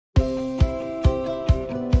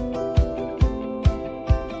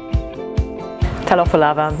Hello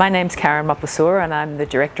Falava, my name's Karen Mapusua and I'm the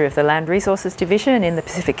Director of the Land Resources Division in the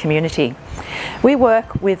Pacific Community. We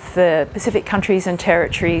work with the Pacific countries and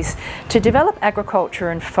territories to develop agriculture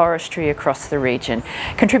and forestry across the region,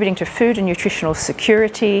 contributing to food and nutritional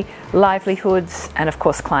security, livelihoods and of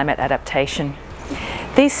course climate adaptation.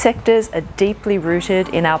 These sectors are deeply rooted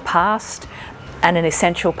in our past and an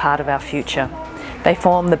essential part of our future. They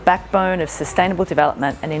form the backbone of sustainable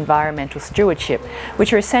development and environmental stewardship,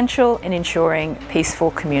 which are essential in ensuring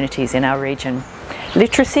peaceful communities in our region.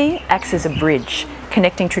 Literacy acts as a bridge,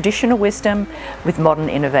 connecting traditional wisdom with modern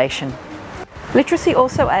innovation. Literacy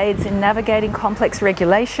also aids in navigating complex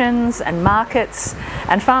regulations and markets,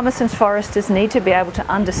 and farmers and foresters need to be able to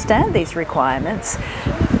understand these requirements,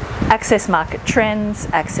 access market trends,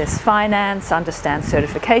 access finance, understand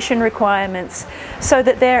certification requirements, so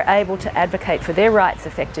that they're able to advocate for their rights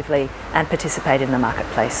effectively and participate in the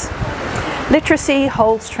marketplace. Literacy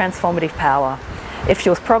holds transformative power. It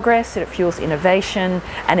fuels progress, it fuels innovation,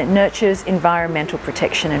 and it nurtures environmental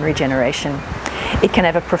protection and regeneration. It can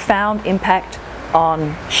have a profound impact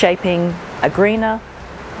on shaping a greener,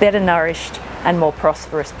 better nourished, and more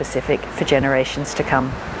prosperous Pacific for generations to come.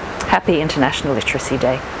 Happy International Literacy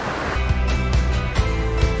Day.